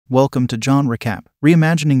Welcome to John Recap,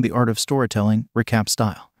 reimagining the art of storytelling, recap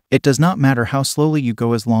style. It does not matter how slowly you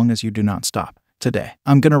go as long as you do not stop. Today,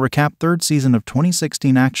 I'm gonna recap third season of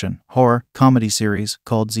 2016 action, horror, comedy series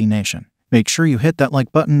called Z Nation. Make sure you hit that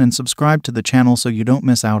like button and subscribe to the channel so you don't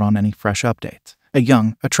miss out on any fresh updates. A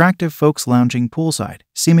young, attractive folks lounging poolside,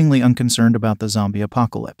 seemingly unconcerned about the zombie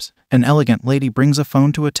apocalypse. An elegant lady brings a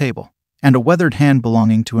phone to a table, and a weathered hand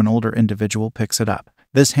belonging to an older individual picks it up.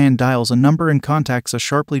 This hand dials a number and contacts a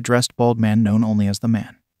sharply dressed bald man known only as the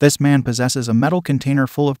Man. This man possesses a metal container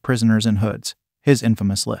full of prisoners and hoods, his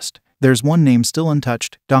infamous list. There's one name still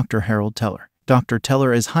untouched, Dr. Harold Teller. Dr.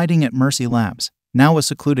 Teller is hiding at Mercy Labs, now a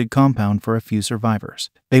secluded compound for a few survivors.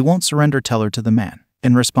 They won't surrender Teller to the Man.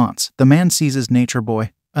 In response, the Man seizes Nature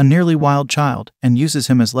Boy, a nearly wild child, and uses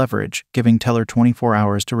him as leverage, giving Teller 24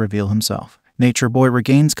 hours to reveal himself. Nature Boy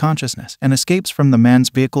regains consciousness and escapes from the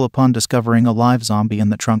Man's vehicle upon discovering a live zombie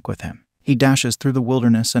in the trunk with him. He dashes through the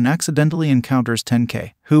wilderness and accidentally encounters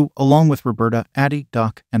 10K, who, along with Roberta, Addie,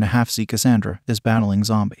 Doc, and a half-sea Cassandra, is battling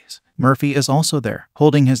zombies. Murphy is also there,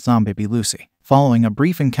 holding his zombie Lucy. Following a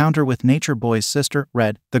brief encounter with Nature Boy's sister,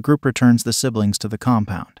 Red, the group returns the siblings to the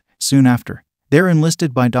compound. Soon after, they're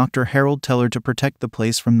enlisted by Dr. Harold Teller to protect the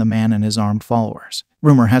place from the Man and his armed followers.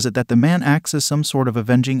 Rumor has it that the Man acts as some sort of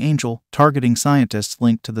avenging angel, targeting scientists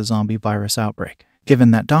linked to the zombie virus outbreak. Given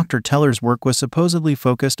that Dr. Teller's work was supposedly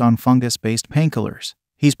focused on fungus-based painkillers,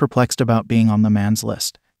 he's perplexed about being on the Man's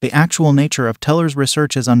list. The actual nature of Teller's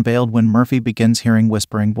research is unveiled when Murphy begins hearing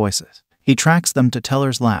whispering voices. He tracks them to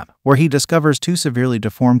Teller's lab, where he discovers two severely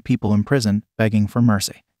deformed people in prison, begging for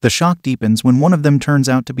mercy. The shock deepens when one of them turns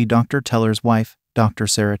out to be Dr. Teller's wife, Dr.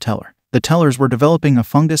 Sarah Teller. The Tellers were developing a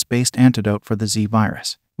fungus-based antidote for the Z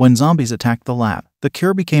virus. When zombies attacked the lab, the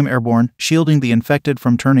cure became airborne, shielding the infected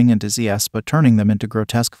from turning into ZS but turning them into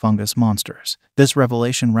grotesque fungus monsters. This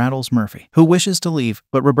revelation rattles Murphy, who wishes to leave,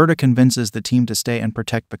 but Roberta convinces the team to stay and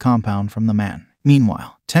protect the compound from the Man.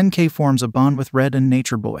 Meanwhile, 10K forms a bond with Red and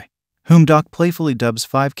Nature Boy, whom Doc playfully dubs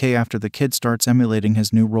 5K after the kid starts emulating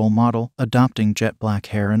his new role model, adopting jet black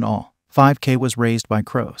hair and all. 5K was raised by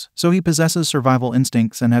crows, so he possesses survival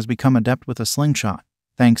instincts and has become adept with a slingshot,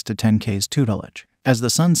 thanks to 10K's tutelage. As the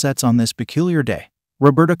sun sets on this peculiar day,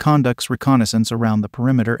 Roberta conducts reconnaissance around the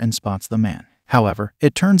perimeter and spots the Man. However,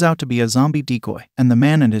 it turns out to be a zombie decoy, and the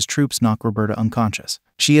Man and his troops knock Roberta unconscious.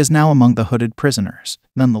 She is now among the hooded prisoners.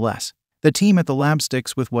 Nonetheless, the team at the lab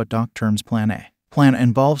sticks with what Doc terms Plan A. Plan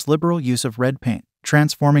involves liberal use of red paint,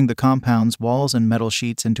 transforming the compound's walls and metal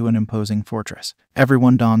sheets into an imposing fortress.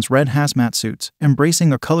 Everyone dons red hazmat suits,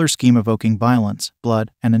 embracing a color scheme evoking violence,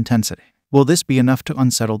 blood, and intensity. Will this be enough to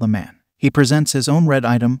unsettle the Man? He presents his own red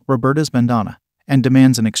item, Roberta's bandana, and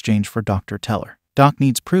demands an exchange for Dr. Teller. Doc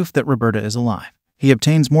needs proof that Roberta is alive. He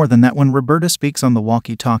obtains more than that when Roberta speaks on the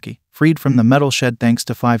walkie-talkie, freed from the metal shed thanks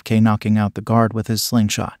to 5K knocking out the guard with his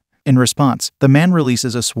slingshot. In response, the Man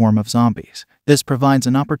releases a swarm of zombies. This provides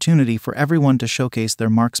an opportunity for everyone to showcase their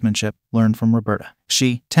marksmanship learned from Roberta.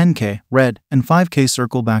 She, 10K, Red, and 5K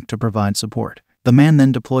circle back to provide support. The Man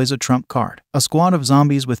then deploys a trump card, a squad of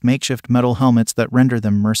zombies with makeshift metal helmets that render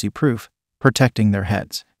them mercy-proof, protecting their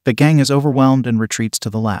heads. The gang is overwhelmed and retreats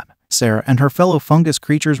to the lab. Sarah and her fellow fungus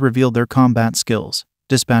creatures reveal their combat skills,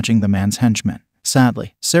 dispatching the Man's henchmen.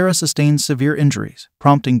 Sadly, Sarah sustains severe injuries,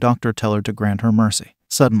 prompting Dr. Teller to grant her mercy.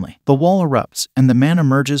 Suddenly, the wall erupts, and the Man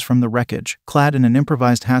emerges from the wreckage, clad in an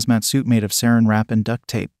improvised hazmat suit made of sarin wrap and duct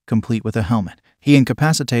tape, complete with a helmet. He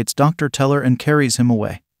incapacitates Dr. Teller and carries him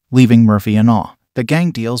away, leaving Murphy in awe. The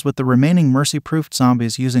gang deals with the remaining mercy-proofed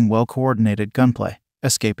zombies using well-coordinated gunplay,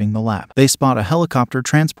 escaping the lab. They spot a helicopter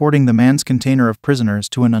transporting the Man's container of prisoners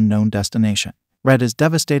to an unknown destination. Red is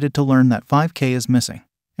devastated to learn that 5K is missing,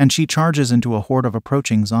 and she charges into a horde of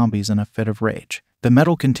approaching zombies in a fit of rage. The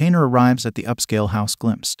metal container arrives at the upscale house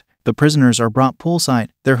glimpsed. The prisoners are brought poolside,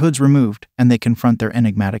 their hoods removed, and they confront their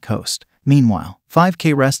enigmatic host. Meanwhile,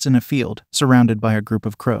 5K rests in a field, surrounded by a group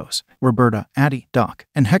of crows. Roberta, Addie, Doc,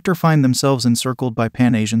 and Hector find themselves encircled by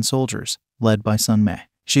Pan-Asian soldiers, led by Sun Mei.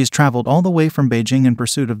 She's traveled all the way from Beijing in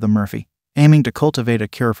pursuit of the Murphy, aiming to cultivate a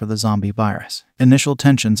cure for the zombie virus. Initial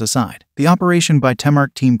tensions aside, the Operation by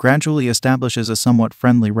Temark team gradually establishes a somewhat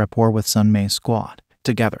friendly rapport with Sun Mei's squad.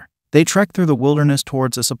 Together, they trek through the wilderness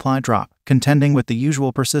towards a supply drop, contending with the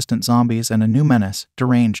usual persistent zombies and a new menace,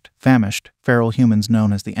 deranged, famished, feral humans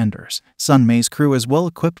known as the Enders. Sun Mei's crew is well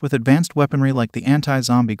equipped with advanced weaponry like the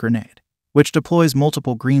anti-zombie grenade, which deploys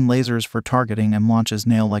multiple green lasers for targeting and launches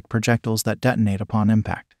nail-like projectiles that detonate upon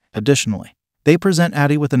impact. Additionally, they present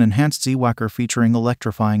Addie with an enhanced Z-Whacker featuring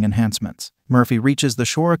electrifying enhancements. Murphy reaches the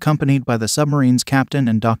shore accompanied by the submarine's captain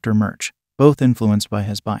and Dr. Murch, both influenced by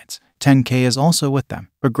his bites. 10K is also with them,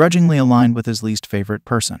 begrudgingly aligned with his least favorite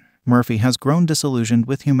person. Murphy has grown disillusioned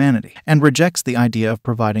with humanity and rejects the idea of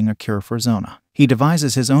providing a cure for Zona. He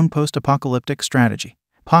devises his own post-apocalyptic strategy,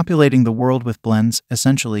 populating the world with blends,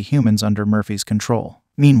 essentially humans under Murphy's control.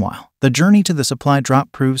 Meanwhile, the journey to the supply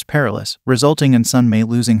drop proves perilous, resulting in Sunmei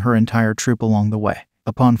losing her entire troop along the way.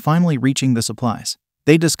 Upon finally reaching the supplies,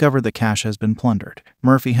 they discover the cache has been plundered.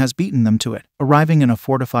 Murphy has beaten them to it, arriving in a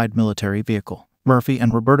fortified military vehicle. Murphy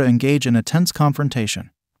and Roberta engage in a tense confrontation,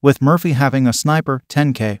 with Murphy having a sniper,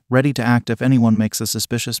 10K, ready to act if anyone makes a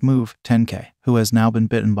suspicious move, 10K, who has now been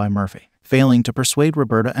bitten by Murphy. Failing to persuade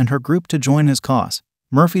Roberta and her group to join his cause,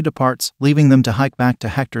 Murphy departs, leaving them to hike back to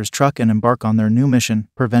Hector's truck and embark on their new mission,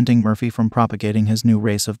 preventing Murphy from propagating his new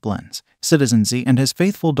race of blends. Citizen Z and his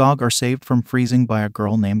faithful dog are saved from freezing by a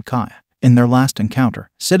girl named Kaya. In their last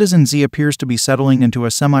encounter, Citizen Z appears to be settling into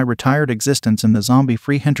a semi-retired existence in the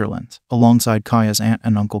zombie-free hinterlands, alongside Kaya's aunt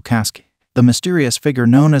and Uncle Kasky. The mysterious figure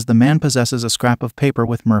known as the Man possesses a scrap of paper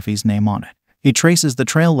with Murphy's name on it. He traces the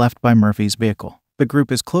trail left by Murphy's vehicle. The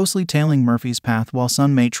group is closely tailing Murphy's path while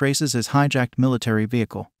Sunmei traces his hijacked military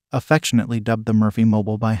vehicle, affectionately dubbed the Murphy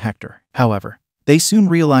Mobile by Hector. However, they soon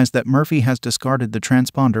realize that Murphy has discarded the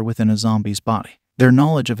transponder within a zombie's body. Their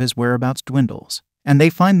knowledge of his whereabouts dwindles, and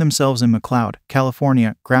they find themselves in McLeod,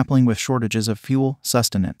 California, grappling with shortages of fuel,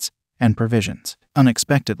 sustenance, and provisions.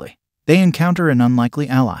 Unexpectedly, they encounter an unlikely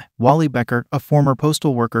ally, Wally Becker, a former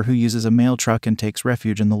postal worker who uses a mail truck and takes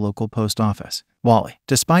refuge in the local post office. Wally,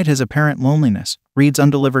 despite his apparent loneliness, reads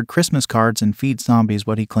undelivered Christmas cards and feeds zombies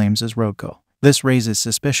what he claims is road coal. This raises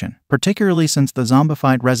suspicion, particularly since the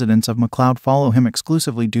zombified residents of McLeod follow him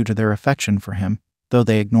exclusively due to their affection for him, though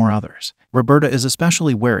they ignore others. Roberta is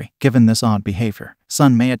especially wary, given this odd behavior.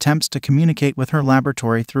 Sunmei attempts to communicate with her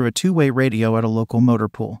laboratory through a two-way radio at a local motor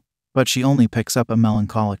pool, but she only picks up a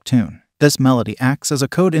melancholic tune. This melody acts as a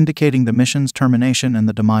code indicating the mission's termination and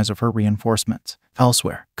the demise of her reinforcements.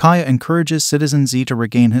 Elsewhere, Kaya encourages Citizen Z to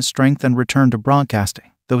regain his strength and return to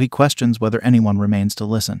broadcasting, though he questions whether anyone remains to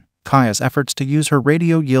listen. Kaya's efforts to use her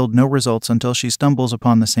radio yield no results until she stumbles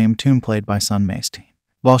upon the same tune played by Sunmei's team.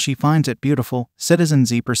 While she finds it beautiful, Citizen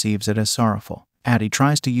Z perceives it as sorrowful. Addie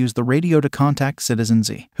tries to use the radio to contact Citizen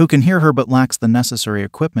Z, who can hear her but lacks the necessary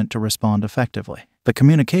equipment to respond effectively. The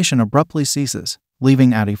communication abruptly ceases,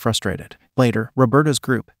 leaving Addie frustrated. Later, Roberta's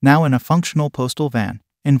group, now in a functional postal van,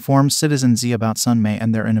 informs Citizen Z about Sunmei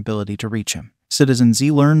and their inability to reach him. Citizen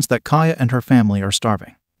Z learns that Kaya and her family are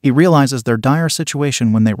starving. He realizes their dire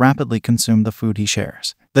situation when they rapidly consume the food he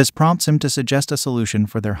shares. This prompts him to suggest a solution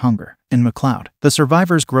for their hunger. In McLeod, the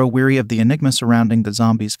survivors grow weary of the enigma surrounding the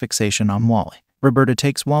zombies' fixation on Wally. Roberta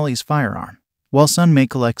takes Wally's firearm, while Sunmei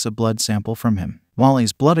collects a blood sample from him.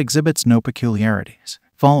 Wally's blood exhibits no peculiarities.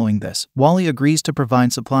 Following this, Wally agrees to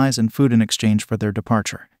provide supplies and food in exchange for their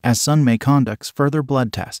departure. As Sunmei conducts further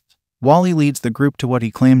blood tests, Wally leads the group to what he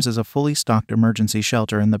claims is a fully stocked emergency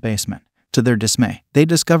shelter in the basement. To their dismay, they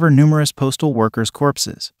discover numerous postal workers'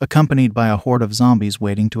 corpses, accompanied by a horde of zombies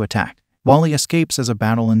waiting to attack. Wally escapes as a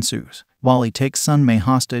battle ensues. Wally takes Sunmei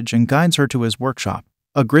hostage and guides her to his workshop,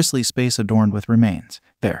 a grisly space adorned with remains.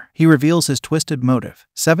 There, he reveals his twisted motive: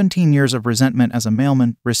 17 years of resentment as a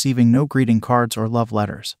mailman, receiving no greeting cards or love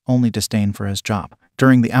letters, only disdain for his job.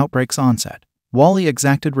 During the outbreak's onset, Wally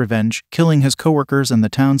exacted revenge, killing his coworkers and the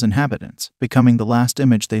town's inhabitants, becoming the last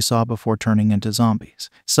image they saw before turning into zombies.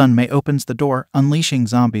 Sunmei opens the door, unleashing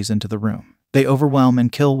zombies into the room. They overwhelm and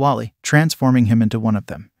kill Wally, transforming him into one of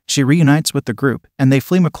them. She reunites with the group, and they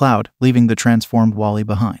flee McLeod, leaving the transformed Wally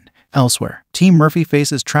behind. Elsewhere, Team Murphy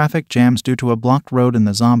faces traffic jams due to a blocked road in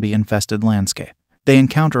the zombie-infested landscape. They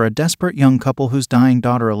encounter a desperate young couple whose dying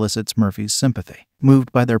daughter elicits Murphy's sympathy.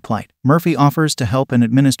 Moved by their plight, Murphy offers to help and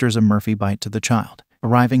administers a Murphy bite to the child.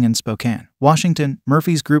 Arriving in Spokane, Washington,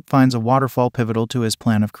 Murphy's group finds a waterfall pivotal to his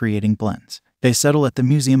plan of creating blends. They settle at the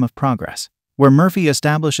Museum of Progress, where Murphy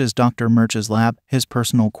establishes Dr. Murch's lab, his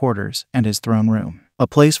personal quarters, and his throne room. A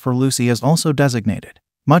place for Lucy is also designated,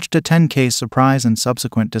 much to 10K's surprise and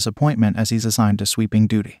subsequent disappointment as he's assigned to sweeping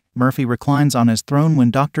duty. Murphy reclines on his throne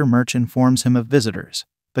when Dr. Murch informs him of visitors,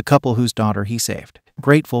 the couple whose daughter he saved.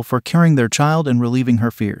 Grateful for curing their child and relieving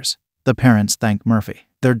her fears, the parents thank Murphy.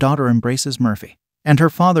 Their daughter embraces Murphy, and her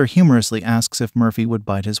father humorously asks if Murphy would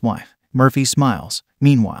bite his wife. Murphy smiles.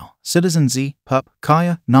 Meanwhile, Citizen Z, Pup,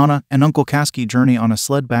 Kaya, Nana, and Uncle Kasky journey on a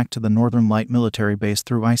sled back to the Northern Light military base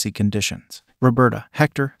through icy conditions. Roberta,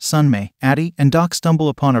 Hector, Sunmei, Addie, and Doc stumble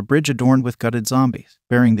upon a bridge adorned with gutted zombies,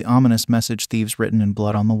 bearing the ominous message thieves written in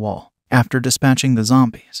blood on the wall. After dispatching the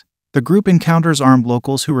zombies, the group encounters armed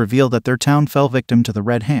locals who reveal that their town fell victim to the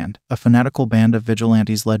Red Hand, a fanatical band of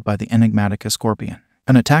vigilantes led by the enigmatic Scorpion.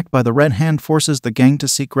 An attack by the Red Hand forces the gang to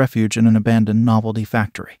seek refuge in an abandoned novelty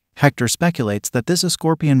factory. Hector speculates that this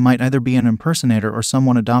Scorpion might either be an impersonator or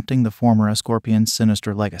someone adopting the former Scorpion's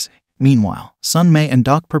sinister legacy. Meanwhile, Sun Mei and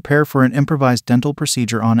Doc prepare for an improvised dental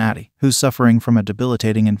procedure on Addie, who's suffering from a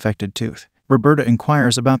debilitating infected tooth. Roberta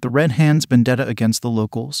inquires about the Red Hand's vendetta against the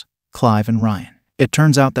locals, Clive and Ryan. It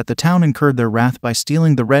turns out that the town incurred their wrath by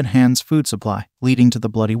stealing the Red Hand's food supply, leading to the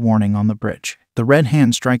bloody warning on the bridge. The Red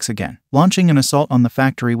Hand strikes again, launching an assault on the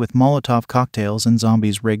factory with Molotov cocktails and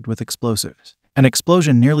zombies rigged with explosives. An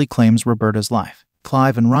explosion nearly claims Roberta's life.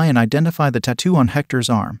 Clive and Ryan identify the tattoo on Hector's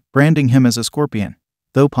arm, branding him as a Scorpion,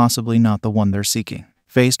 though possibly not the one they're seeking.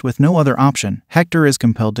 Faced with no other option, Hector is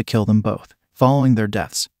compelled to kill them both. Following their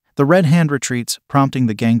deaths, the Red Hand retreats, prompting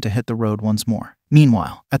the gang to hit the road once more.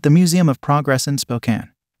 Meanwhile, at the Museum of Progress in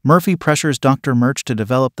Spokane, Murphy pressures Dr. Murch to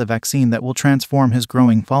develop the vaccine that will transform his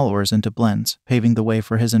growing followers into blends, paving the way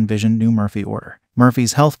for his envisioned new Murphy Order.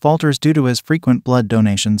 Murphy's health falters due to his frequent blood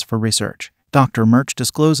donations for research. Dr. Murch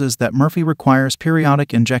discloses that Murphy requires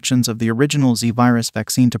periodic injections of the original Z virus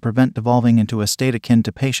vaccine to prevent devolving into a state akin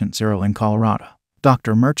to Patient Zero in Colorado.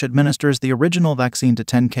 Dr. Murch administers the original vaccine to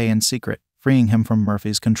 10K in secret, freeing him from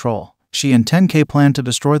Murphy's control. She and 10K plan to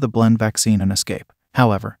destroy the blend vaccine and escape.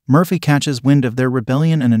 However, Murphy catches wind of their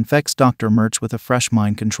rebellion and infects Dr. Murch with a fresh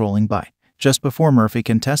mind-controlling bite. Just before Murphy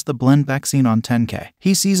can test the blend vaccine on 10K,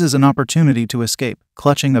 he seizes an opportunity to escape,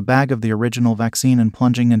 clutching a bag of the original vaccine and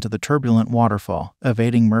plunging into the turbulent waterfall,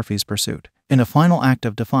 evading Murphy's pursuit. In a final act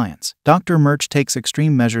of defiance, Dr. Murch takes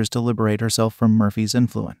extreme measures to liberate herself from Murphy's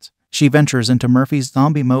influence. She ventures into Murphy's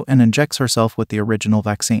zombie moat and injects herself with the original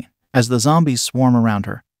vaccine. As the zombies swarm around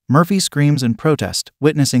her, Murphy screams in protest,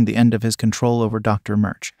 witnessing the end of his control over Dr.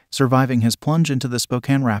 Murch. Surviving his plunge into the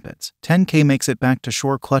Spokane Rapids, 10K makes it back to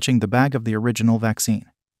shore clutching the bag of the original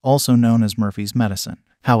vaccine, also known as Murphy's medicine.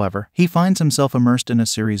 However, he finds himself immersed in a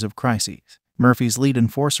series of crises. Murphy's lead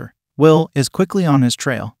enforcer, Will, is quickly on his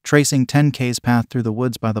trail, tracing 10K's path through the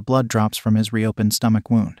woods by the blood drops from his reopened stomach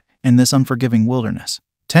wound. In this unforgiving wilderness,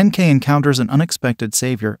 10K encounters an unexpected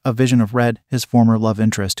savior, a vision of Red, his former love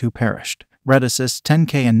interest who perished. Red assists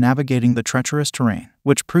 10K in navigating the treacherous terrain,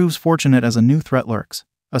 which proves fortunate as a new threat lurks,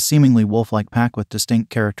 a seemingly wolf-like pack with distinct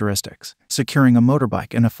characteristics. Securing a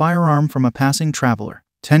motorbike and a firearm from a passing traveler,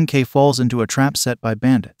 10K falls into a trap set by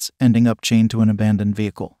bandits, ending up chained to an abandoned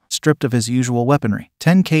vehicle. Stripped of his usual weaponry,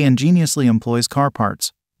 10K ingeniously employs car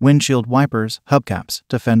parts, windshield wipers, hubcaps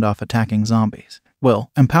to fend off attacking zombies. Will,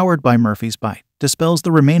 empowered by Murphy's bite, dispels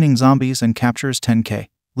the remaining zombies and captures 10K,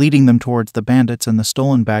 leading them towards the bandits and the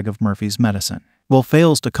stolen bag of Murphy's medicine. Will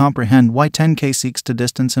fails to comprehend why 10K seeks to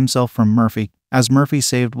distance himself from Murphy, as Murphy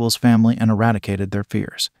saved Will's family and eradicated their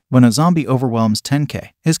fears. When a zombie overwhelms 10K,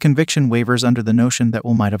 his conviction wavers under the notion that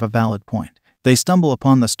Will might have a valid point. They stumble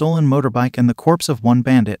upon the stolen motorbike and the corpse of one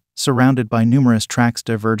bandit, surrounded by numerous tracks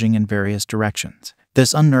diverging in various directions.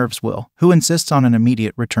 This unnerves Will, who insists on an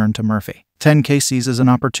immediate return to Murphy. 10K seizes an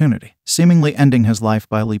opportunity, seemingly ending his life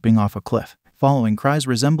by leaping off a cliff. Following cries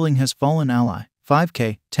resembling his fallen ally,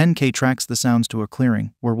 5K, 10K tracks the sounds to a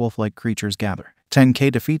clearing where wolf-like creatures gather.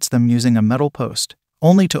 10K defeats them using a metal post,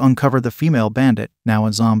 only to uncover the female bandit, now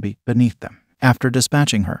a zombie, beneath them. After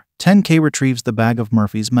dispatching her, 10K retrieves the bag of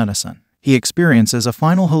Murphy's medicine. He experiences a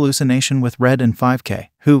final hallucination with Red and 5K,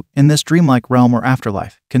 who, in this dreamlike realm or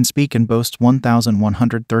afterlife, can speak and boasts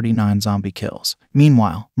 1,139 zombie kills.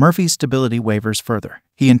 Meanwhile, Murphy's stability wavers further.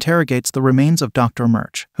 He interrogates the remains of Dr.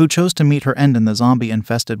 Murch, who chose to meet her end in the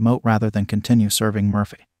zombie-infested moat rather than continue serving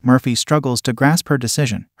Murphy. Murphy struggles to grasp her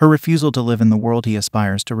decision, her refusal to live in the world he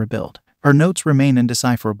aspires to rebuild. Her notes remain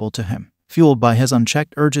indecipherable to him. Fueled by his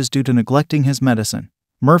unchecked urges due to neglecting his medicine,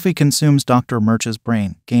 Murphy consumes Dr. Murch's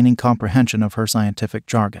brain, gaining comprehension of her scientific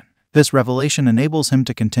jargon. This revelation enables him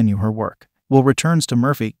to continue her work. Will returns to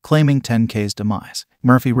Murphy, claiming 10K's demise.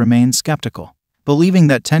 Murphy remains skeptical, believing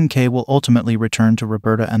that 10K will ultimately return to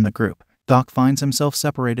Roberta and the group. Doc finds himself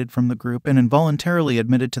separated from the group and involuntarily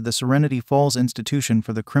admitted to the Serenity Falls Institution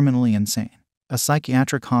for the Criminally Insane, a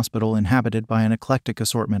psychiatric hospital inhabited by an eclectic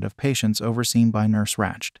assortment of patients overseen by Nurse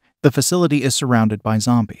Ratched. The facility is surrounded by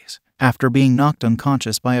zombies. After being knocked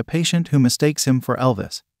unconscious by a patient who mistakes him for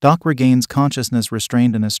Elvis, Doc regains consciousness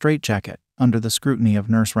restrained in a straitjacket, under the scrutiny of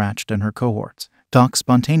Nurse Ratched and her cohorts. Doc's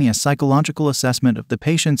spontaneous psychological assessment of the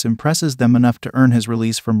patients impresses them enough to earn his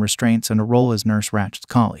release from restraints and a role as Nurse Ratched's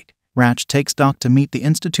colleague. Ratched takes Doc to meet the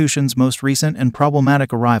institution's most recent and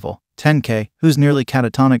problematic arrival, 10K, who's nearly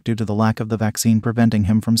catatonic due to the lack of the vaccine preventing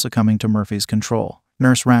him from succumbing to Murphy's control.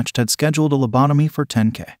 Nurse Ratched had scheduled a lobotomy for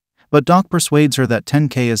 10K, but Doc persuades her that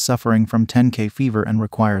 10K is suffering from 10K fever and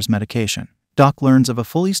requires medication. Doc learns of a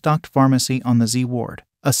fully stocked pharmacy on the Z ward,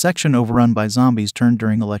 a section overrun by zombies turned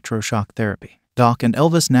during electroshock therapy. Doc and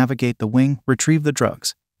Elvis navigate the wing, retrieve the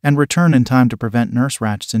drugs, and return in time to prevent Nurse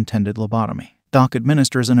Ratchet's intended lobotomy. Doc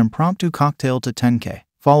administers an impromptu cocktail to 10K,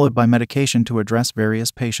 followed by medication to address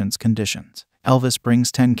various patients' conditions. Elvis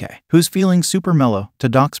brings 10K, who's feeling super mellow, to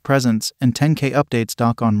Doc's presence, and 10K updates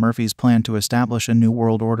Doc on Murphy's plan to establish a new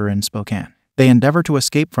world order in Spokane. They endeavor to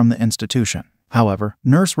escape from the institution. However,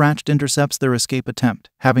 Nurse Ratchet intercepts their escape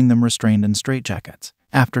attempt, having them restrained in straitjackets.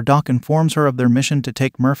 After Doc informs her of their mission to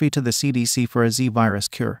take Murphy to the CDC for a Z-virus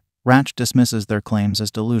cure, Ratchet dismisses their claims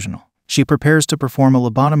as delusional. She prepares to perform a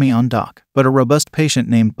lobotomy on Doc, but a robust patient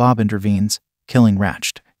named Bob intervenes, killing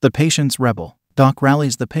Ratchet. The patients rebel. Doc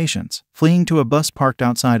rallies the patients, fleeing to a bus parked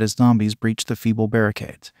outside as zombies breach the feeble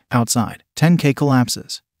barricades. Outside, 10K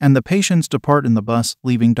collapses, and the patients depart in the bus,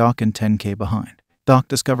 leaving Doc and 10K behind. Doc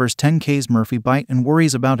discovers 10K's Murphy bite and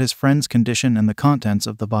worries about his friend's condition and the contents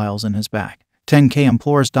of the vials in his bag. 10K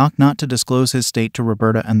implores Doc not to disclose his state to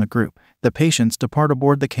Roberta and the group. The patients depart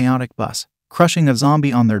aboard the chaotic bus, crushing a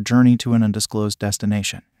zombie on their journey to an undisclosed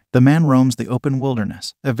destination. The man roams the open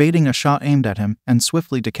wilderness, evading a shot aimed at him, and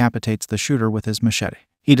swiftly decapitates the shooter with his machete.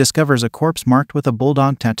 He discovers a corpse marked with a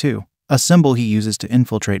bulldog tattoo, a symbol he uses to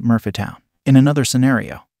infiltrate Murphytown. In another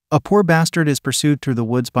scenario, a poor bastard is pursued through the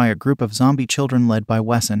woods by a group of zombie children led by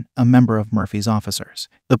Wesson, a member of Murphy's officers.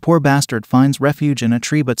 The poor bastard finds refuge in a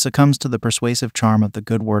tree but succumbs to the persuasive charm of the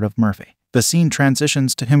good word of Murphy. The scene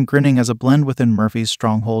transitions to him grinning as a blend within Murphy's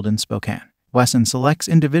stronghold in Spokane. Wesson selects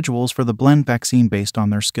individuals for the blend vaccine based on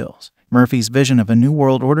their skills. Murphy's vision of a new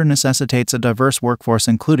world order necessitates a diverse workforce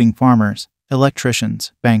including farmers,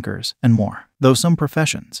 electricians, bankers, and more. Though some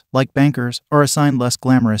professions, like bankers, are assigned less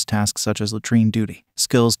glamorous tasks such as latrine duty,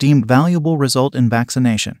 skills deemed valuable result in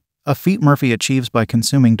vaccination, a feat Murphy achieves by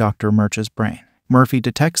consuming Dr. Murch's brain. Murphy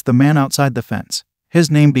detects the man outside the fence,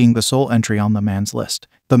 his name being the sole entry on the man's list.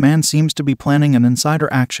 The man seems to be planning an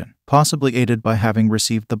insider action, possibly aided by having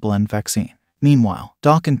received the blend vaccine. Meanwhile,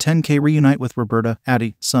 Doc and 10K reunite with Roberta,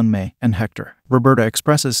 Addie, Sun May, and Hector. Roberta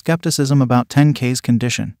expresses skepticism about 10K's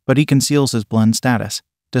condition, but he conceals his blend status,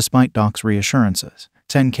 despite Doc's reassurances.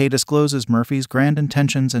 10K discloses Murphy's grand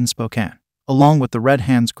intentions in Spokane, along with the Red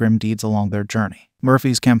Hand's grim deeds along their journey.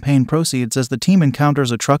 Murphy's campaign proceeds as the team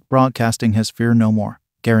encounters a truck broadcasting his "Fear No More"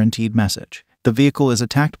 guaranteed message. The vehicle is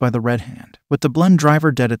attacked by the Red Hand, with the blend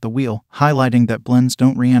driver dead at the wheel, highlighting that blends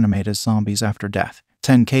don't reanimate as zombies after death.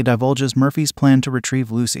 10K divulges Murphy's plan to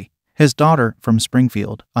retrieve Lucy, his daughter, from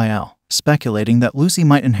Springfield, IL. Speculating that Lucy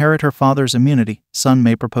might inherit her father's immunity, Sun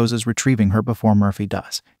May proposes retrieving her before Murphy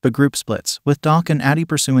does. The group splits, with Doc and Addie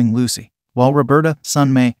pursuing Lucy, while Roberta,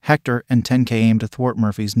 Sun May, Hector, and 10K aim to thwart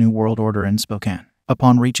Murphy's new world order in Spokane.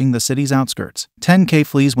 Upon reaching the city's outskirts, 10K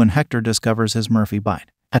flees when Hector discovers his Murphy bite.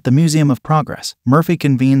 At the Museum of Progress, Murphy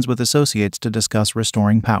convenes with associates to discuss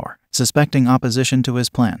restoring power. Suspecting opposition to his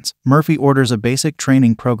plans, Murphy orders a basic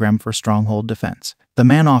training program for stronghold defense. The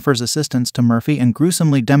man offers assistance to Murphy and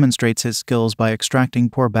gruesomely demonstrates his skills by extracting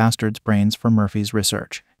poor bastard's brains for Murphy's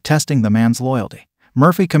research. Testing the man's loyalty,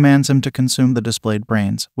 Murphy commands him to consume the displayed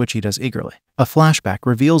brains, which he does eagerly. A flashback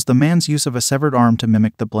reveals the man's use of a severed arm to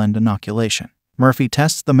mimic the blend inoculation. Murphy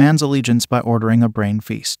tests the man's allegiance by ordering a brain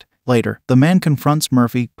feast. Later, the man confronts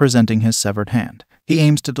Murphy, presenting his severed hand. He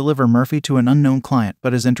aims to deliver Murphy to an unknown client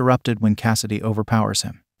but is interrupted when Cassidy overpowers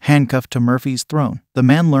him. Handcuffed to Murphy's throne, the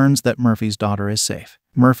man learns that Murphy's daughter is safe.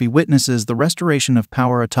 Murphy witnesses the restoration of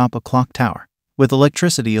power atop a clock tower, with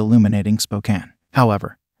electricity illuminating Spokane.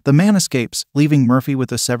 However, the man escapes, leaving Murphy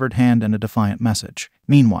with a severed hand and a defiant message.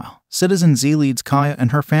 Meanwhile, Citizen Z leads Kaya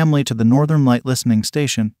and her family to the Northern Light listening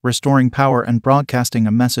station, restoring power and broadcasting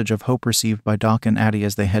a message of hope received by Doc and Addie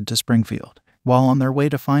as they head to Springfield. While on their way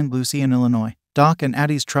to find Lucy in Illinois, Doc and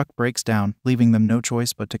Addie's truck breaks down, leaving them no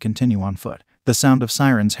choice but to continue on foot. The sound of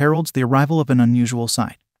sirens heralds the arrival of an unusual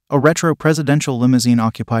sight. A retro presidential limousine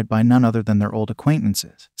occupied by none other than their old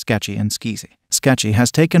acquaintances, Sketchy and Skeezy. Sketchy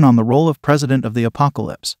has taken on the role of president of the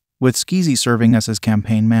apocalypse, with Skeezy serving as his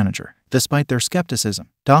campaign manager. Despite their skepticism,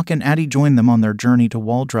 Doc and Addie join them on their journey to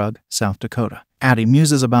Wall Drug, South Dakota. Addie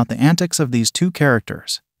muses about the antics of these two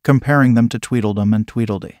characters, comparing them to Tweedledum and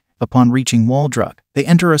Tweedledee. Upon reaching Wall Drug, they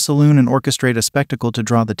enter a saloon and orchestrate a spectacle to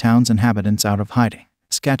draw the town's inhabitants out of hiding.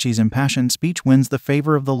 Sketchy's impassioned speech wins the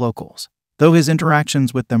favor of the locals, though his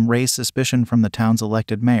interactions with them raise suspicion from the town's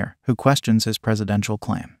elected mayor, who questions his presidential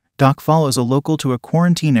claim. Doc follows a local to a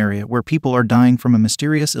quarantine area where people are dying from a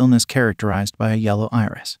mysterious illness characterized by a yellow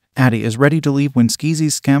iris. Addie is ready to leave when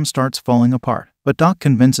Skeezy's scam starts falling apart, but Doc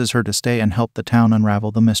convinces her to stay and help the town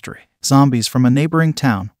unravel the mystery. Zombies from a neighboring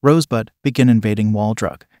town, Rosebud, begin invading Wall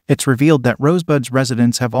Drug. It's revealed that Rosebud's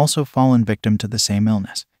residents have also fallen victim to the same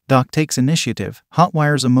illness. Doc takes initiative,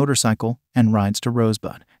 hotwires a motorcycle, and rides to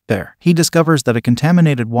Rosebud. There, he discovers that a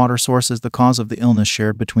contaminated water source is the cause of the illness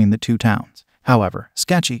shared between the two towns. However,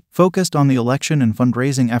 Sketchy, focused on the election and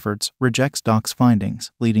fundraising efforts, rejects Doc's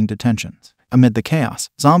findings, leading to tensions. Amid the chaos,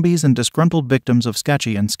 zombies and disgruntled victims of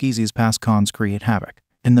Sketchy and Skeezy's past cons create havoc.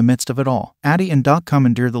 In the midst of it all, Addie and Doc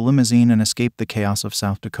commandeer the limousine and escape the chaos of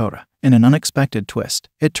South Dakota. In an unexpected twist,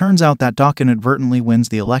 it turns out that Doc inadvertently wins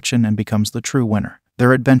the election and becomes the true winner.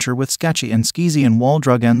 Their adventure with Sketchy and Skeezy and Wall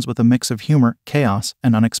Drug ends with a mix of humor, chaos,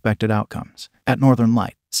 and unexpected outcomes. At Northern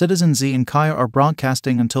Light, Citizen Z and Kaya are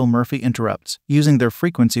broadcasting until Murphy interrupts, using their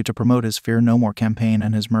frequency to promote his Fear No More campaign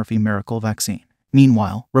and his Murphy Miracle vaccine.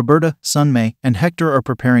 Meanwhile, Roberta, Sun-May, and Hector are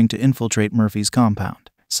preparing to infiltrate Murphy's compound.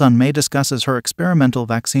 Sun-May discusses her experimental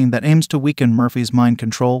vaccine that aims to weaken Murphy's mind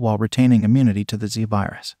control while retaining immunity to the Z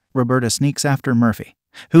virus. Roberta sneaks after Murphy,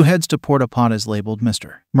 who heads to Porta Potties labeled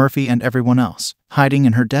Mr. Murphy and everyone else. Hiding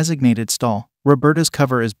in her designated stall, Roberta's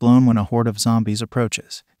cover is blown when a horde of zombies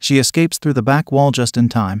approaches. She escapes through the back wall just in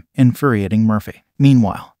time, infuriating Murphy.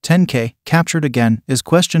 Meanwhile, 10K, captured again, is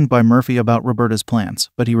questioned by Murphy about Roberta's plans,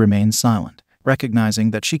 but he remains silent.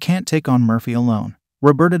 Recognizing that she can't take on Murphy alone,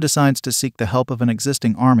 Roberta decides to seek the help of an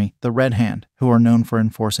existing army, the Red Hand, who are known for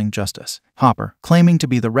enforcing justice. Hopper, claiming to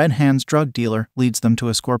be the Red Hand's drug dealer, leads them to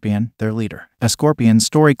Escorpion, their leader. Escorpion's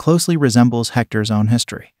story closely resembles Hector's own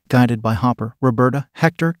history. Guided by Hopper, Roberta,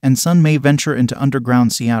 Hector, and Sun-May venture into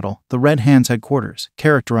underground Seattle, the Red Hand's headquarters,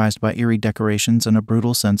 characterized by eerie decorations and a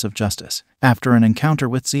brutal sense of justice. After an encounter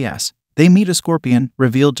with CS, they meet Escorpion,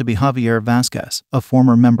 revealed to be Javier Vasquez, a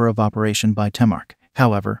former member of Operation by Temark.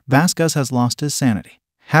 However, Vasquez has lost his sanity,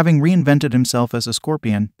 having reinvented himself as a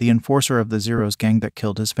Scorpion, the enforcer of the Zeros gang that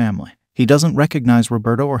killed his family. He doesn't recognize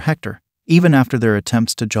Roberta or Hector, even after their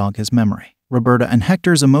attempts to jog his memory. Roberta and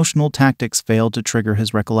Hector's emotional tactics fail to trigger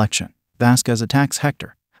his recollection. Vasquez attacks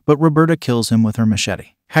Hector, but Roberta kills him with her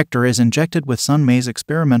machete. Hector is injected with Sun-May's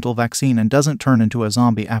experimental vaccine and doesn't turn into a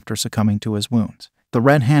zombie after succumbing to his wounds. The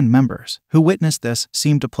Red Hand members, who witnessed this,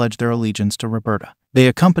 seem to pledge their allegiance to Roberta. They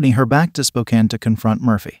accompany her back to Spokane to confront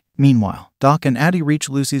Murphy. Meanwhile, Doc and Addie reach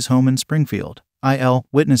Lucy's home in Springfield, IL,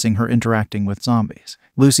 witnessing her interacting with zombies.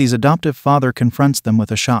 Lucy's adoptive father confronts them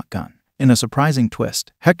with a shotgun. In a surprising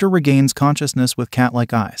twist, Hector regains consciousness with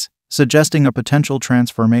cat-like eyes, suggesting a potential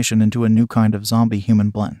transformation into a new kind of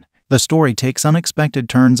zombie-human blend. The story takes unexpected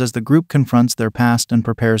turns as the group confronts their past and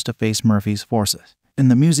prepares to face Murphy's forces. In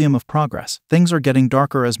the Museum of Progress, things are getting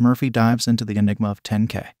darker as Murphy dives into the enigma of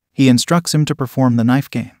 10K. He instructs him to perform the knife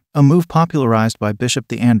game, a move popularized by Bishop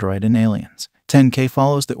the android in Aliens. 10K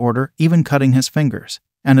follows the order, even cutting his fingers,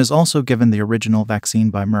 and is also given the original vaccine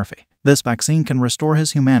by Murphy. This vaccine can restore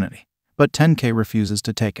his humanity, but 10K refuses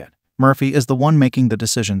to take it. Murphy is the one making the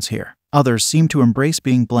decisions here. Others seem to embrace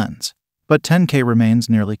being blends, but 10K remains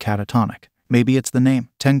nearly catatonic. Maybe it's the name,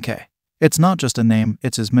 10K. It's not just a name,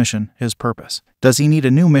 it's his mission, his purpose. Does he need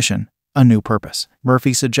a new mission? A new purpose?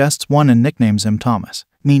 Murphy suggests one and nicknames him Thomas.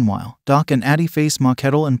 Meanwhile, Doc and Addie face Ma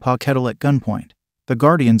Kettle and Pa Kettle at gunpoint, the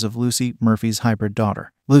guardians of Lucy, Murphy's hybrid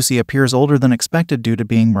daughter. Lucy appears older than expected due to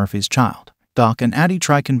being Murphy's child. Doc and Addie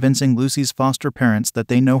try convincing Lucy's foster parents that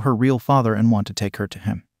they know her real father and want to take her to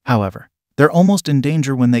him. However, they're almost in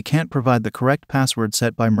danger when they can't provide the correct password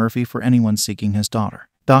set by Murphy for anyone seeking his daughter.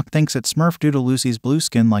 Doc thinks it's Smurf due to Lucy's blue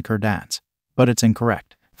skin like her dad's, but it's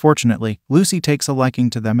incorrect. Fortunately, Lucy takes a liking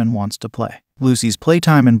to them and wants to play. Lucy's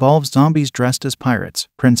playtime involves zombies dressed as pirates,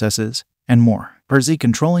 princesses, and more. Her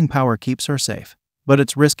Z-controlling power keeps her safe, but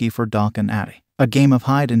it's risky for Doc and Addie. A game of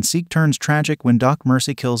hide-and-seek turns tragic when Doc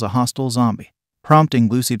Mercy kills a hostile zombie, prompting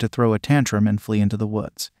Lucy to throw a tantrum and flee into the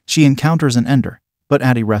woods. She encounters an Ender, but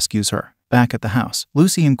Addie rescues her. Back at the house,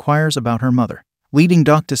 Lucy inquires about her mother, leading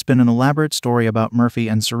Doc to spin an elaborate story about Murphy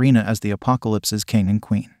and Serena as the apocalypse's king and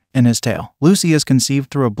queen. In his tale, Lucy is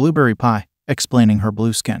conceived through a blueberry pie, explaining her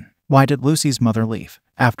blue skin. Why did Lucy's mother leave?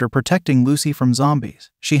 After protecting Lucy from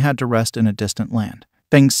zombies, she had to rest in a distant land.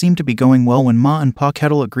 Things seem to be going well when Ma and Pa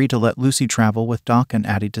Kettle agree to let Lucy travel with Doc and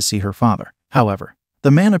Addie to see her father. However,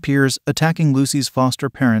 the man appears, attacking Lucy's foster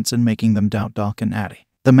parents and making them doubt Doc and Addie.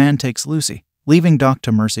 The man takes Lucy, leaving Doc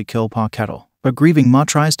to mercy kill Pa Kettle. But grieving Ma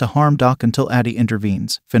tries to harm Doc until Addie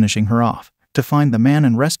intervenes, finishing her off. To find the man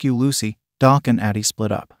and rescue Lucy, Doc and Addie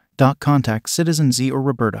split up. Doc contacts Citizen Z or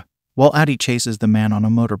Roberta, while Addie chases the man on a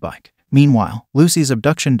motorbike. Meanwhile, Lucy's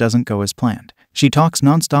abduction doesn't go as planned. She talks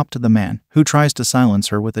nonstop to the man, who tries to silence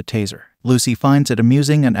her with a taser. Lucy finds it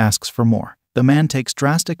amusing and asks for more. The man takes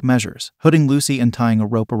drastic measures, hooding Lucy and tying a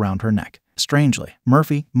rope around her neck. Strangely,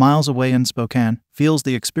 Murphy, miles away in Spokane, feels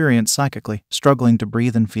the experience psychically, struggling to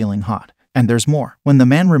breathe and feeling hot. And there's more. When the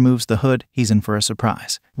man removes the hood, he's in for a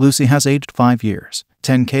surprise. Lucy has aged 5 years.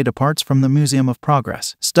 10K departs from the Museum of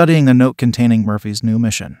Progress, studying a note containing Murphy's new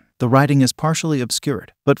mission. The writing is partially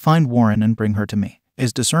obscured, but find Warren and bring her to me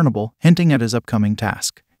is discernible, hinting at his upcoming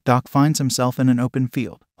task. Doc finds himself in an open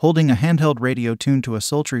field, holding a handheld radio tuned to a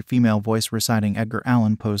sultry female voice reciting Edgar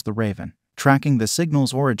Allan Poe's The Raven. Tracking the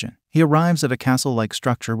signal's origin, he arrives at a castle-like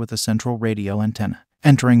structure with a central radio antenna.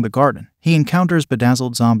 Entering the garden, he encounters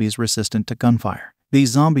bedazzled zombies resistant to gunfire. These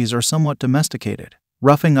zombies are somewhat domesticated,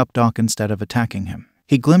 roughing up Doc instead of attacking him.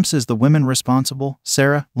 He glimpses the women responsible,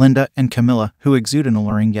 Sarah, Linda, and Camilla, who exude an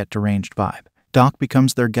alluring yet deranged vibe. Doc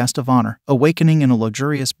becomes their guest of honor, awakening in a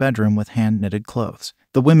luxurious bedroom with hand-knitted clothes.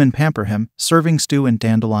 The women pamper him, serving stew and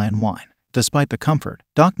dandelion wine. Despite the comfort,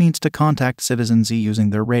 Doc needs to contact Citizen Z using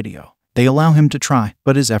their radio. They allow him to try,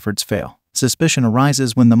 but his efforts fail. Suspicion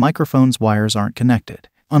arises when the microphone's wires aren't connected.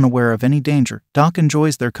 Unaware of any danger, Doc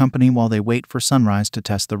enjoys their company while they wait for sunrise to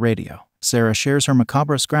test the radio. Sarah shares her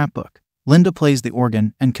macabre scrapbook. Linda plays the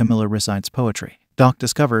organ, and Camilla recites poetry. Doc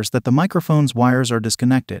discovers that the microphone's wires are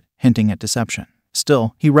disconnected, hinting at deception.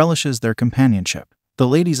 Still, he relishes their companionship. The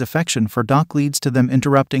ladies' affection for Doc leads to them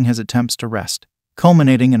interrupting his attempts to rest,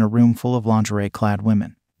 culminating in a room full of lingerie-clad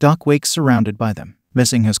women. Doc wakes surrounded by them.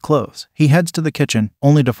 Missing his clothes, he heads to the kitchen,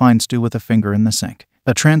 only to find Stu with a finger in the sink.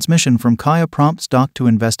 A transmission from Kaya prompts Doc to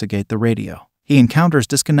investigate the radio. He encounters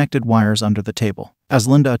disconnected wires under the table. As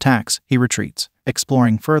Linda attacks, he retreats.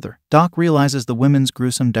 Exploring further, Doc realizes the women's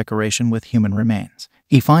gruesome decoration with human remains.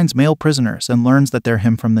 He finds male prisoners and learns that they're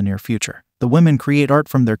him from the near future. The women create art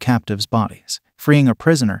from their captives' bodies. Freeing a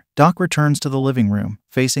prisoner, Doc returns to the living room,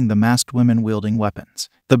 facing the masked women wielding weapons.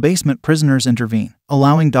 The basement prisoners intervene,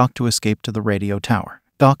 allowing Doc to escape to the radio tower.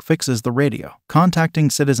 Doc fixes the radio, contacting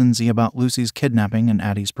Citizen Z about Lucy's kidnapping and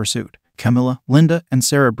Addie's pursuit. Camilla, Linda, and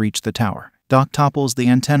Sarah breach the tower. Doc topples the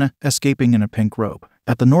antenna, escaping in a pink robe.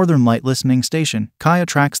 At the Northern Light listening station, Kaya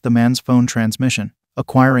tracks the man's phone transmission,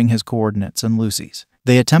 acquiring his coordinates and Lucy's.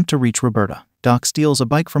 They attempt to reach Roberta. Doc steals a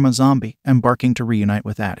bike from a zombie, embarking to reunite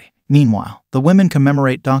with Addie. Meanwhile, the women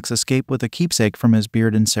commemorate Doc's escape with a keepsake from his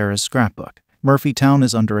beard in Sarah's scrapbook. Murphy Town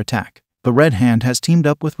is under attack. The Red Hand has teamed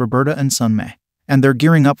up with Roberta and Sunmay, and they're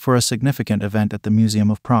gearing up for a significant event at the Museum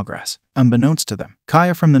of Progress. Unbeknownst to them,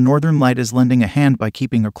 Kaya from the Northern Light is lending a hand by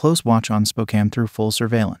keeping a close watch on Spokane through full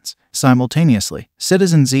surveillance. Simultaneously,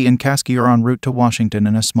 Citizen Z and Kasky are en route to Washington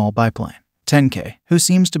in a small biplane. 10K, who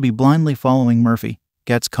seems to be blindly following Murphy,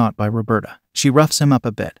 gets caught by Roberta. She roughs him up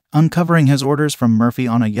a bit, uncovering his orders from Murphy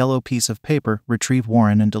on a yellow piece of paper: retrieve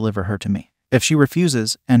Warren and deliver her to me. If she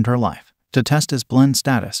refuses, end her life. To test his blend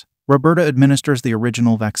status, Roberta administers the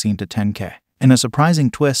original vaccine to 10K. In a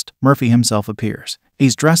surprising twist, Murphy himself appears.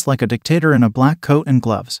 He's dressed like a dictator in a black coat and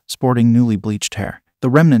gloves, sporting newly bleached hair. The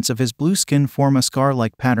remnants of his blue skin form a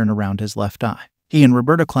scar-like pattern around his left eye. He and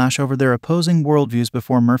Roberta clash over their opposing worldviews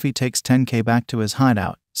before Murphy takes 10K back to his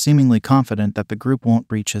hideout, seemingly confident that the group won't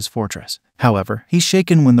breach his fortress. However, he's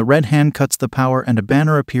shaken when the Red Hand cuts the power and a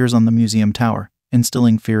banner appears on the museum tower,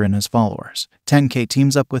 instilling fear in his followers. 10K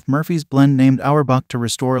teams up with Murphy's blend named Auerbach to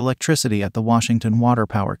restore electricity at the Washington Water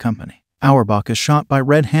Power Company. Auerbach is shot by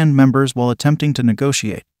Red Hand members while attempting to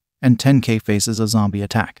negotiate, and 10K faces a zombie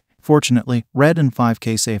attack. Fortunately, Red and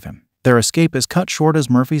 5K save him. Their escape is cut short as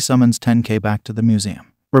Murphy summons 10K back to the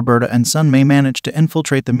museum. Roberta and Sunmay manage to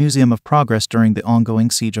infiltrate the Museum of Progress during the ongoing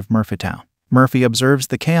siege of Murphytown. Murphy observes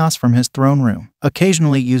the chaos from his throne room,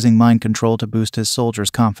 occasionally using mind control to boost his soldiers'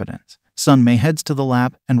 confidence. Sunmay heads to the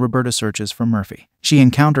lab, and Roberta searches for Murphy. She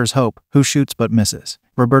encounters Hope, who shoots but misses.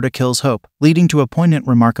 Roberta kills Hope, leading to a poignant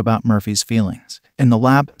remark about Murphy's feelings. In the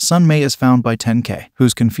lab, Sunmay is found by 10K,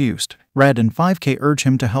 who's confused. Red and 5K urge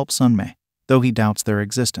him to help Sunmay, though he doubts their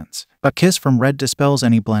existence. A kiss from Red dispels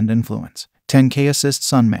any blend influence. 10K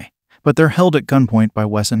assists Sunmay, but they're held at gunpoint by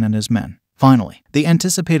Wesson and his men. Finally, the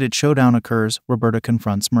anticipated showdown occurs. Roberta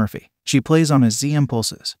confronts Murphy. She plays on his Z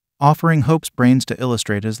impulses, offering Hope's brains to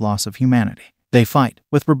illustrate his loss of humanity. They fight,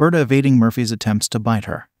 with Roberta evading Murphy's attempts to bite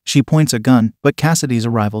her. She points a gun, but Cassidy's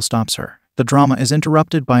arrival stops her. The drama is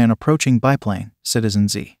interrupted by an approaching biplane, Citizen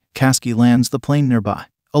Z. Kasky lands the plane nearby,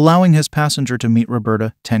 allowing his passenger to meet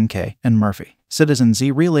Roberta, 10K, and Murphy. Citizen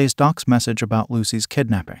Z relays Doc's message about Lucy's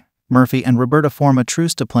kidnapping. Murphy and Roberta form a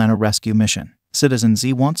truce to plan a rescue mission. Citizen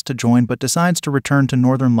Z wants to join but decides to return to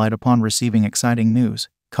Northern Light upon receiving exciting news: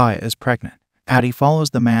 Kaya is pregnant. Addie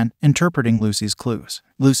follows the man, interpreting Lucy's clues.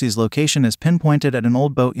 Lucy's location is pinpointed at an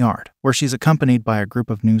old boatyard, where she's accompanied by a group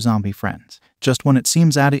of new zombie friends. Just when it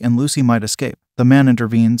seems Addie and Lucy might escape, the man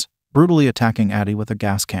intervenes, brutally attacking Addie with a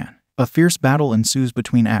gas can. A fierce battle ensues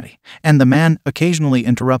between Addie and the man, occasionally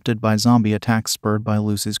interrupted by zombie attacks spurred by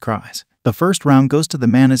Lucy's cries. The first round goes to the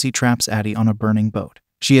man as he traps Addie on a burning boat.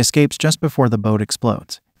 She escapes just before the boat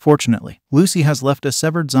explodes. Fortunately, Lucy has left a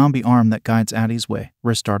severed zombie arm that guides Addie's way,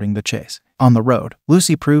 restarting the chase. On the road,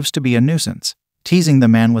 Lucy proves to be a nuisance, teasing the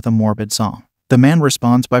man with a morbid song. The man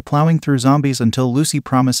responds by plowing through zombies until Lucy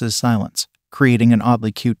promises silence, creating an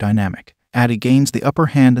oddly cute dynamic. Addie gains the upper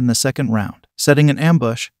hand in the second round, setting an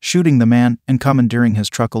ambush, shooting the man, and commandeering his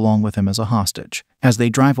truck along with him as a hostage. As they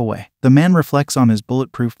drive away, the man reflects on his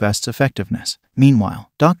bulletproof vest's effectiveness.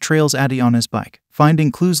 Meanwhile, Doc trails Addie on his bike,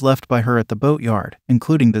 finding clues left by her at the boatyard,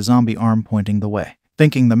 including the zombie arm pointing the way.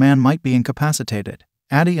 Thinking the man might be incapacitated,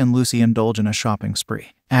 Addie and Lucy indulge in a shopping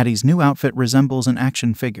spree. Addie's new outfit resembles an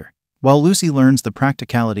action figure, while Lucy learns the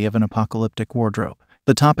practicality of an apocalyptic wardrobe.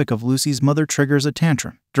 The topic of Lucy's mother triggers a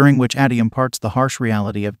tantrum, during which Addie imparts the harsh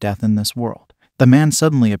reality of death in this world. The man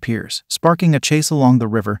suddenly appears, sparking a chase along the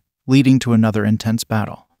river, leading to another intense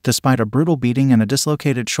battle. Despite a brutal beating and a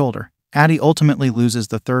dislocated shoulder, Addie ultimately loses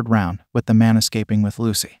the third round, with the man escaping with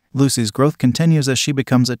Lucy. Lucy's growth continues as she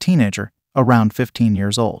becomes a teenager, around 15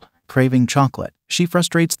 years old. Craving chocolate, she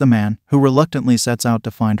frustrates the man, who reluctantly sets out to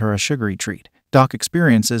find her a sugary treat. Doc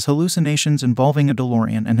experiences hallucinations involving a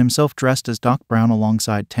DeLorean and himself dressed as Doc Brown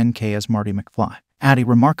alongside 10K as Marty McFly. Addie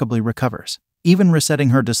remarkably recovers, even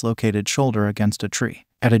resetting her dislocated shoulder against a tree.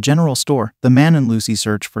 At a general store, the man and Lucy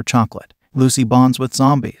search for chocolate. Lucy bonds with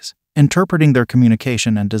zombies, interpreting their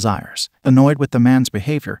communication and desires. Annoyed with the man's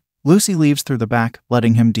behavior, Lucy leaves through the back,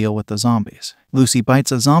 letting him deal with the zombies. Lucy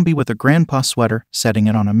bites a zombie with a grandpa sweater, setting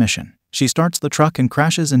it on a mission. She starts the truck and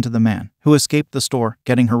crashes into the man, who escaped the store,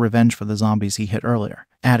 getting her revenge for the zombies he hit earlier.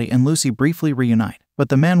 Addie and Lucy briefly reunite, but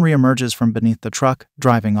the man reemerges from beneath the truck,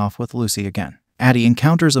 driving off with Lucy again. Addie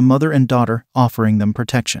encounters a mother and daughter, offering them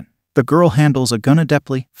protection. The girl handles a gun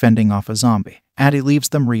adeptly, fending off a zombie. Addie leaves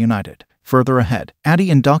them reunited. Further ahead, Addie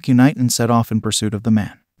and Doc unite and set off in pursuit of the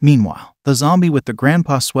man. Meanwhile, the zombie with the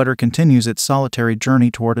grandpa sweater continues its solitary journey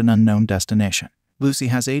toward an unknown destination. Lucy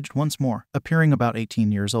has aged once more, appearing about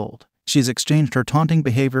 18 years old. She's exchanged her taunting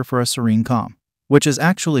behavior for a serene calm, which is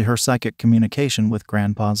actually her psychic communication with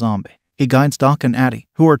Grandpa Zombie. He guides Doc and Addie,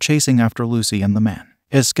 who are chasing after Lucy and the man.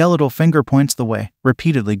 His skeletal finger points the way,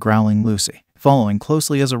 repeatedly growling Lucy. Following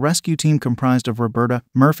closely is a rescue team comprised of Roberta,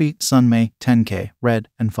 Murphy, Sunmay, 10K, Red,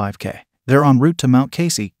 and 5K. They're en route to Mount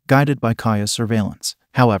Casey, guided by Kaya's surveillance.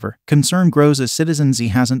 However, concern grows as Citizen Z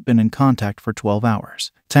hasn't been in contact for 12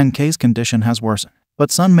 hours. 10K's condition has worsened, but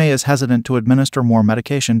Sunmay is hesitant to administer more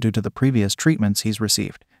medication due to the previous treatments he's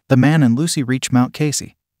received. The man and Lucy reach Mount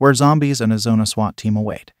Casey, where zombies and a Zona SWAT team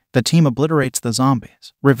await. The team obliterates the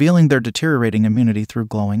zombies, revealing their deteriorating immunity through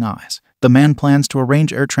glowing eyes. The man plans to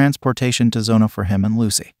arrange air transportation to Zona for him and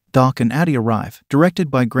Lucy. Doc and Addie arrive,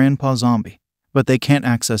 directed by Grandpa Zombie, but they can't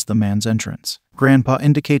access the man's entrance. Grandpa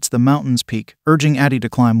indicates the mountain's peak, urging Addie to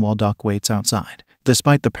climb while Doc waits outside.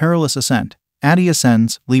 Despite the perilous ascent, Addie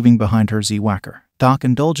ascends, leaving behind her Z-Whacker. Doc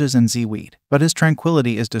indulges in Z-Weed, but his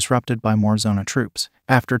tranquility is disrupted by more Zona troops.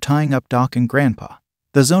 After tying up Doc and Grandpa,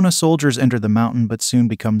 the Zona soldiers enter the mountain but soon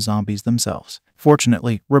become zombies themselves.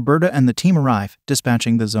 Fortunately, Roberta and the team arrive,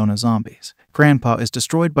 dispatching the Zona zombies. Grandpa is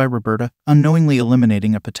destroyed by Roberta, unknowingly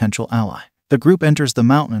eliminating a potential ally. The group enters the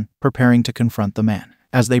mountain, preparing to confront the man.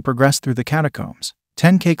 As they progress through the catacombs,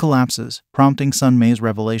 10K collapses, prompting Sunmay's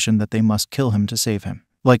revelation that they must kill him to save him.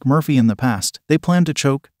 Like Murphy in the past, they plan to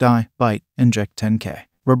choke, die, bite, inject 10K.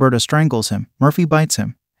 Roberta strangles him, Murphy bites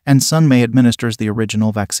him, and Sunmay administers the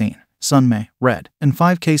original vaccine. Sunmay, Red, and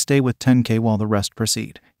 5K stay with 10K while the rest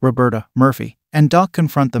proceed. Roberta, Murphy, and Doc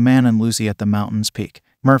confront the man and Lucy at the mountain's peak.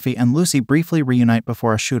 Murphy and Lucy briefly reunite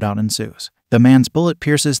before a shootout ensues. The man's bullet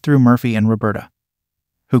pierces through Murphy and Roberta,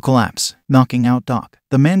 who collapse, knocking out Doc.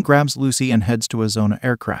 The man grabs Lucy and heads to a Zona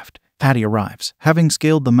aircraft. Addie arrives, having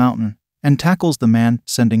scaled the mountain, and tackles the man,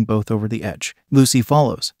 sending both over the edge. Lucy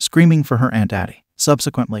follows, screaming for her Aunt Addie.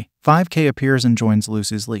 Subsequently, 5K appears and joins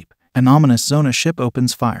Lucy's leap. An ominous Zona ship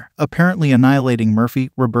opens fire, apparently annihilating Murphy,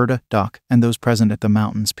 Roberta, Doc, and those present at the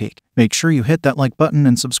mountain's peak. Make sure you hit that like button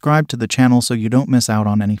and subscribe to the channel so you don't miss out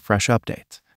on any fresh updates.